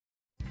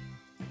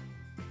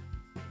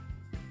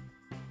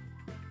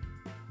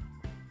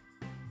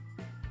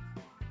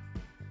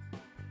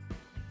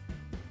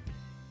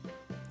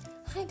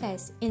Hi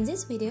guys, in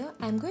this video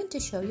I'm going to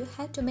show you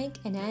how to make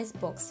a nice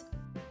box.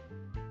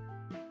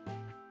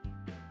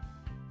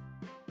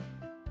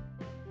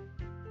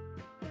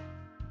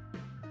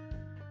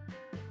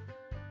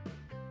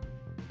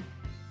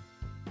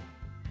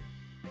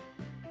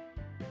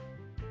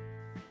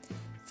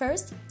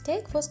 First,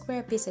 take 4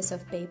 square pieces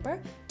of paper,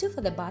 2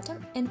 for the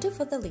bottom and 2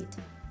 for the lid.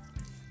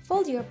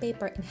 Fold your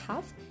paper in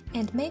half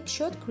and make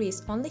short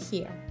crease only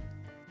here.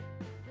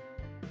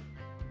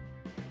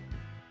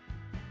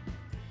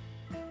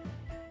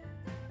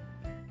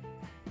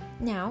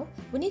 Now,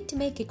 we need to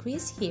make a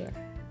crease here.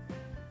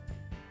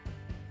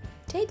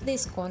 Take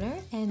this corner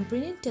and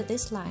bring it to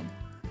this line.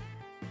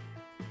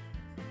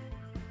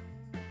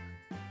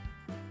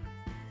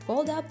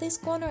 Fold up this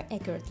corner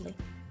accurately.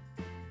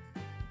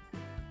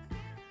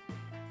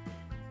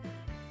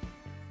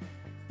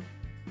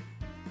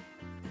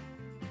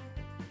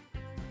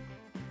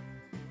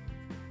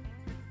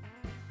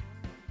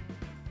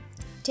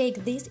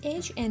 Take this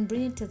edge and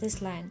bring it to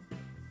this line.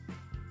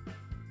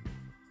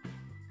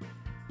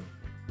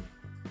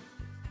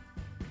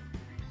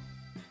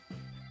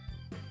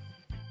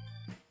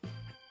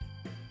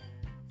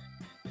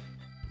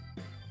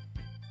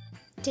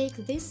 Take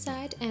this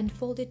side and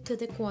fold it to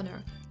the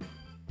corner.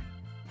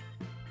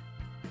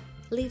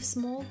 Leave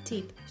small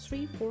tip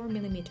 3-4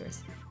 mm.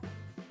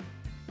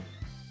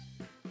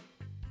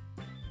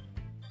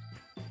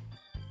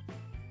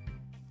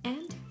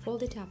 And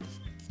fold it up.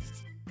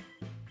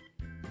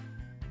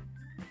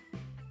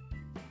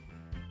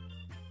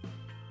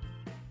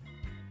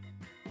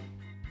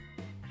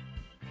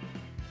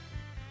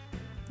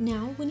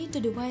 Now we need to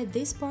divide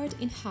this part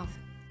in half.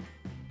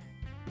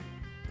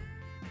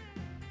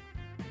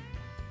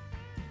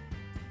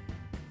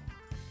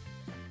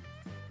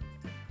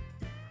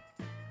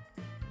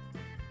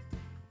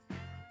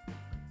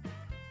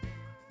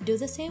 Do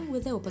the same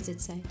with the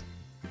opposite side.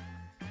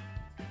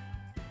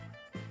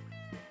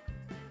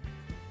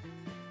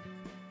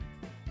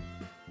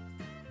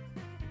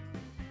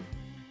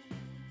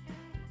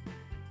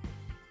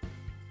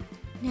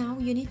 Now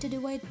you need to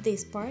divide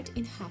this part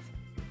in half.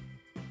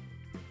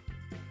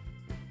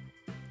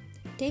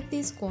 Take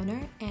this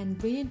corner and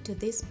bring it to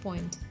this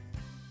point.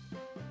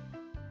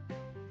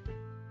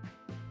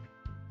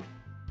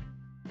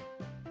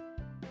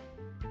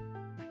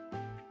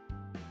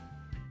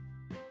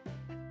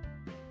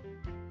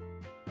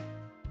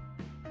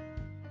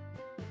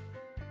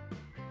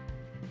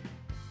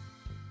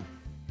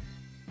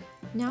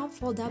 Now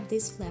fold up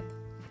this flap.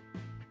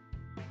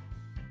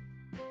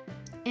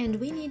 And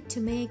we need to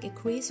make a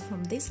crease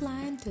from this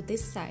line to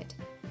this side.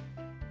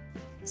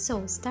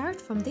 So start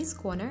from this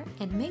corner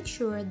and make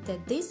sure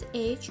that this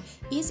edge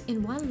is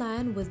in one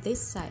line with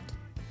this side.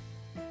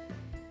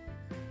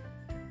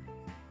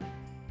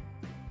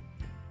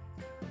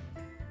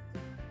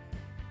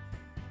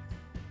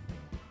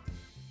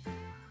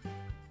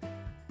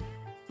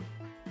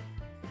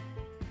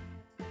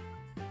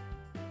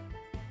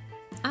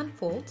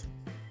 Unfold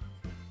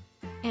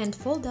and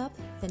fold up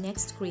the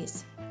next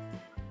crease.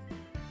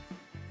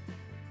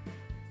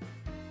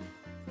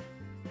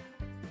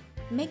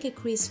 Make a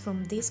crease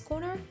from this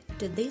corner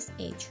to this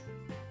edge.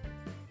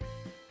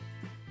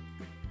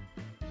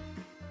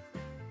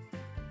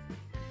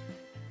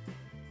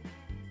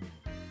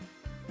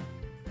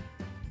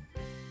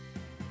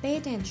 Pay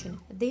attention,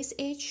 this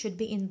edge should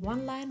be in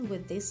one line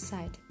with this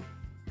side.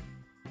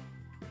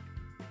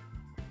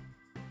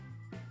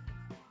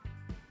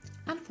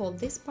 Unfold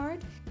this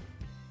part .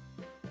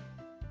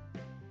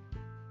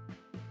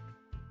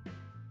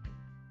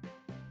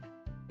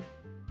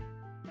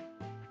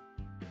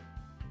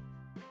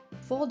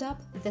 Fold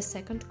up the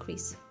second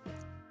crease.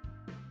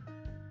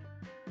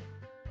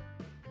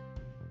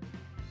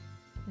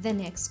 The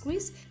next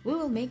crease we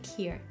will make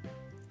here.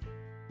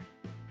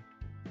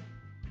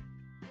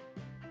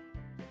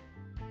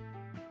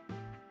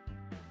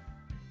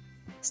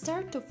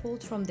 Start to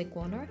fold from the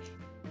corner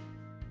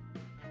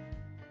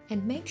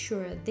and make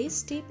sure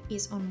this tip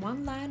is on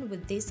one line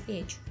with this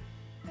edge.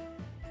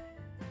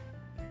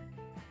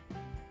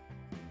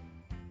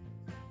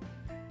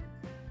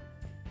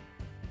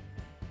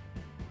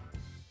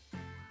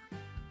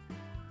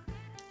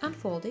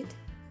 Unfold it,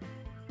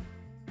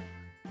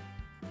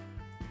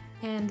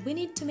 and we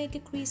need to make a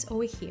crease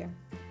over here.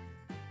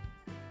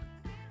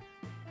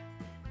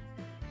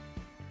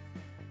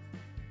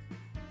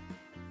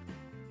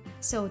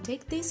 So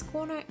take this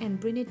corner and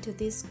bring it to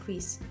this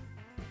crease.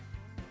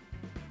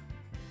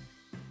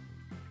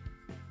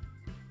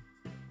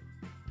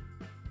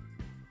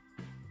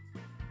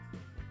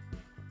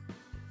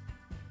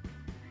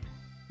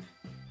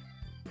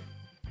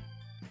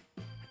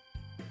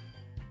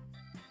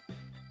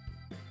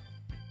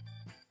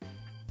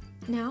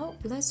 Now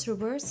let's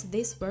reverse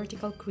these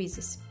vertical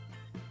creases.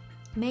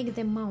 Make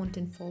them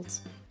mountain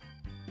folds.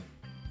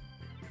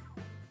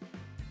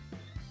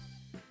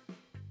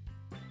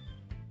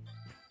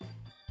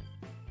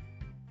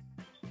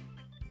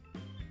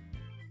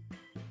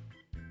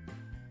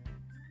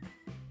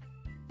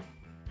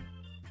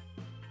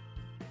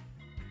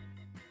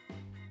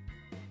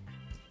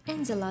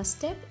 And the last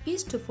step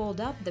is to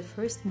fold up the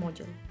first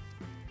module.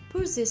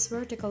 Push this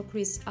vertical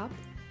crease up,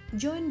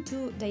 join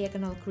two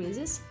diagonal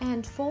creases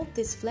and fold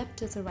this flap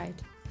to the right.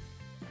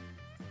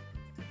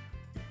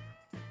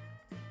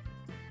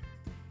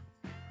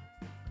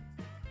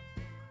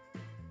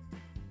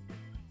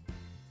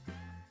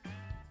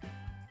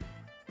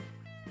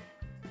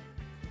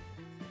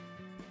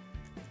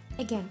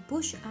 Again,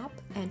 push up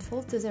and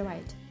fold to the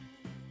right.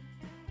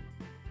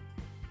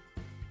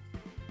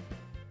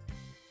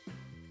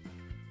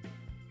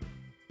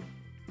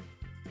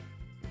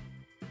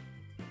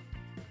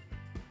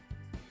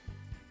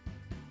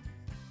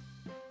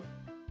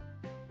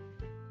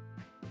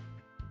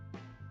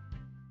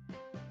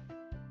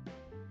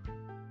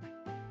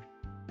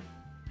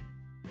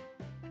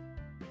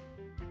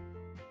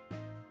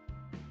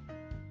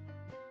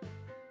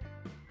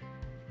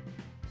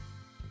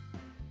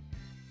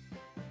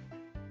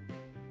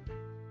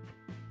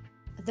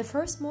 The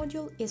first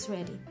module is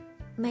ready.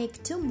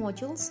 Make two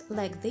modules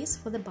like this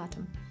for the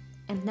bottom.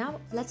 And now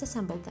let's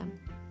assemble them.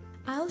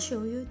 I'll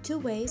show you two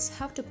ways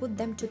how to put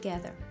them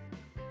together.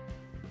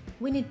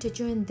 We need to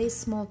join these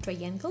small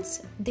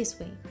triangles this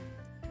way.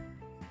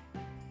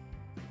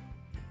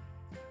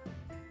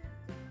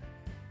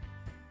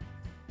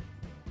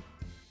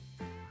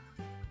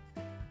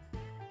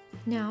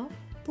 Now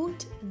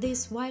put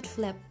this white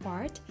flap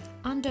part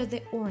under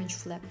the orange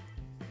flap.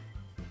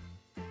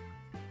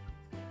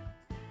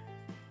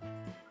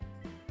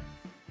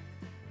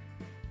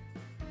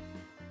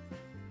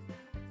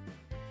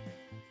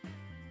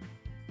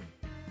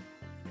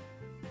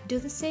 Do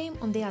the same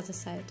on the other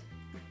side.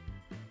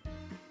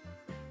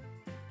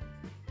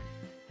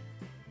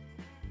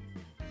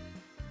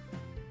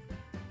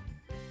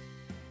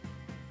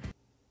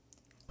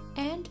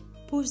 And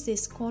push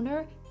this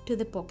corner to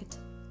the pocket.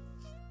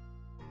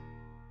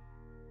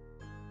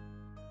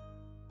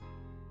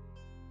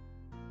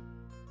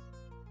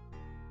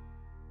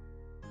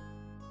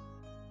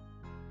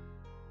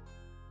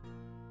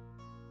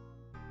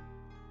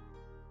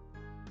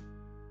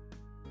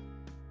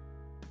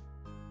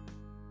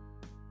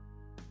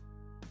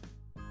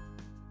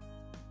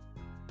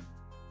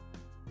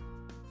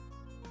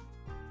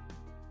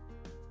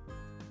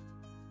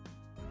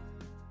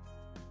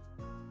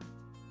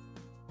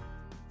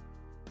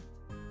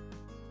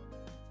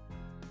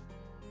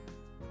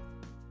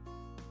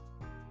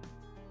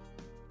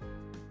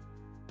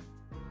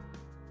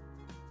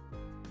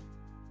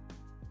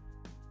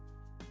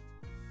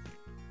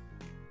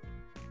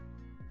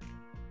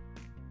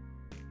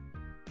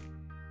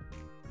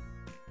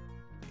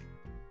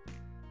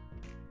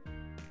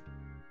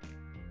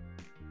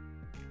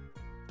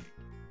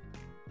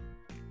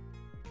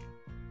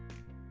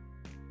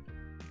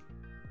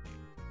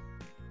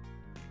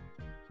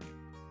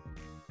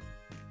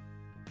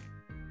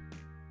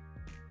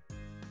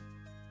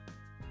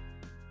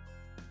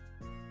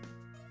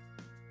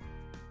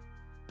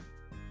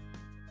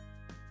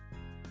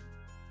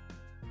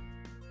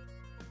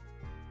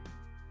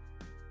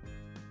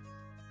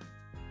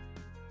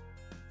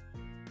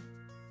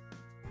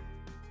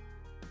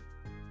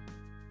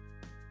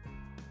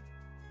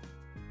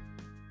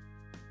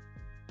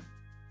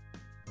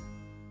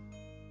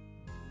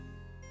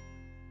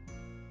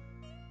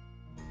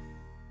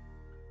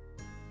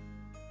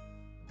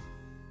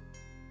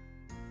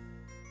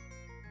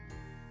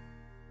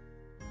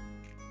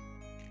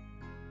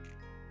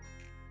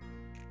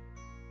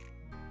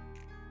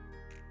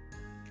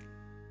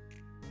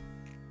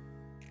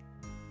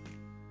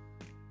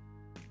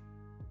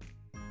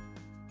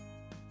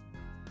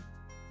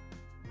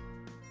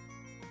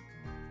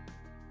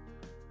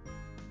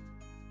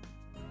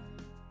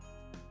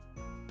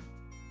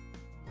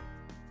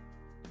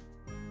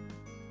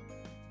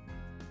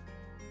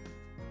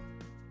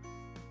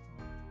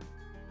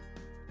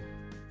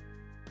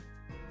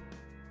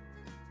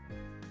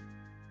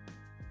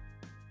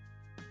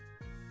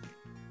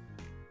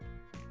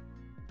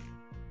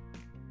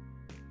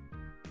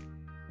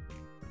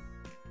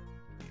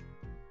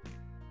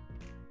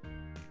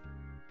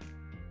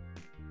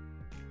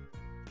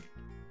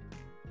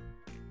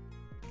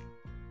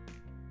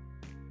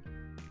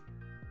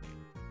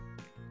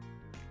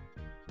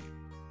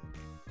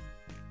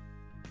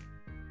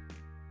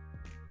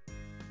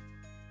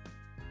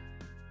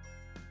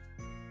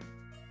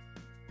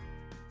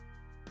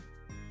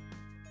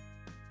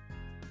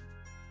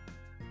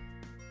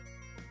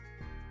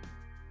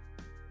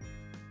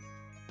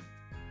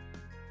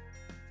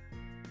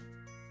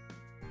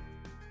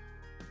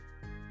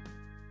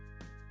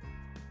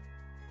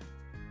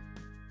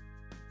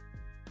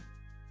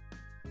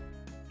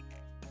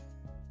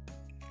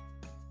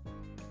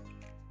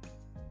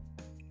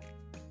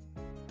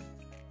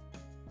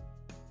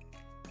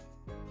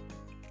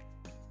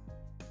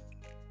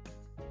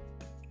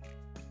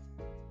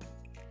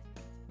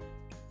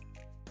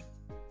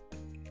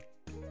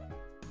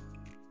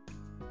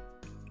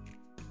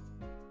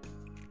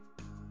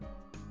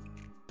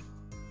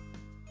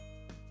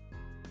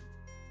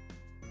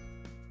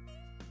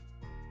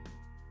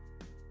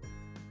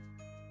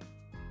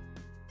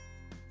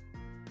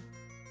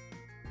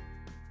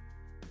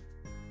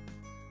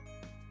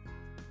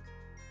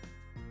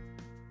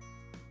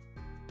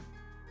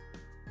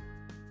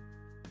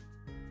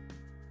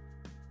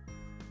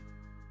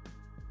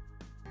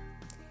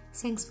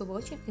 Thanks for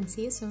watching and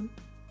see you soon!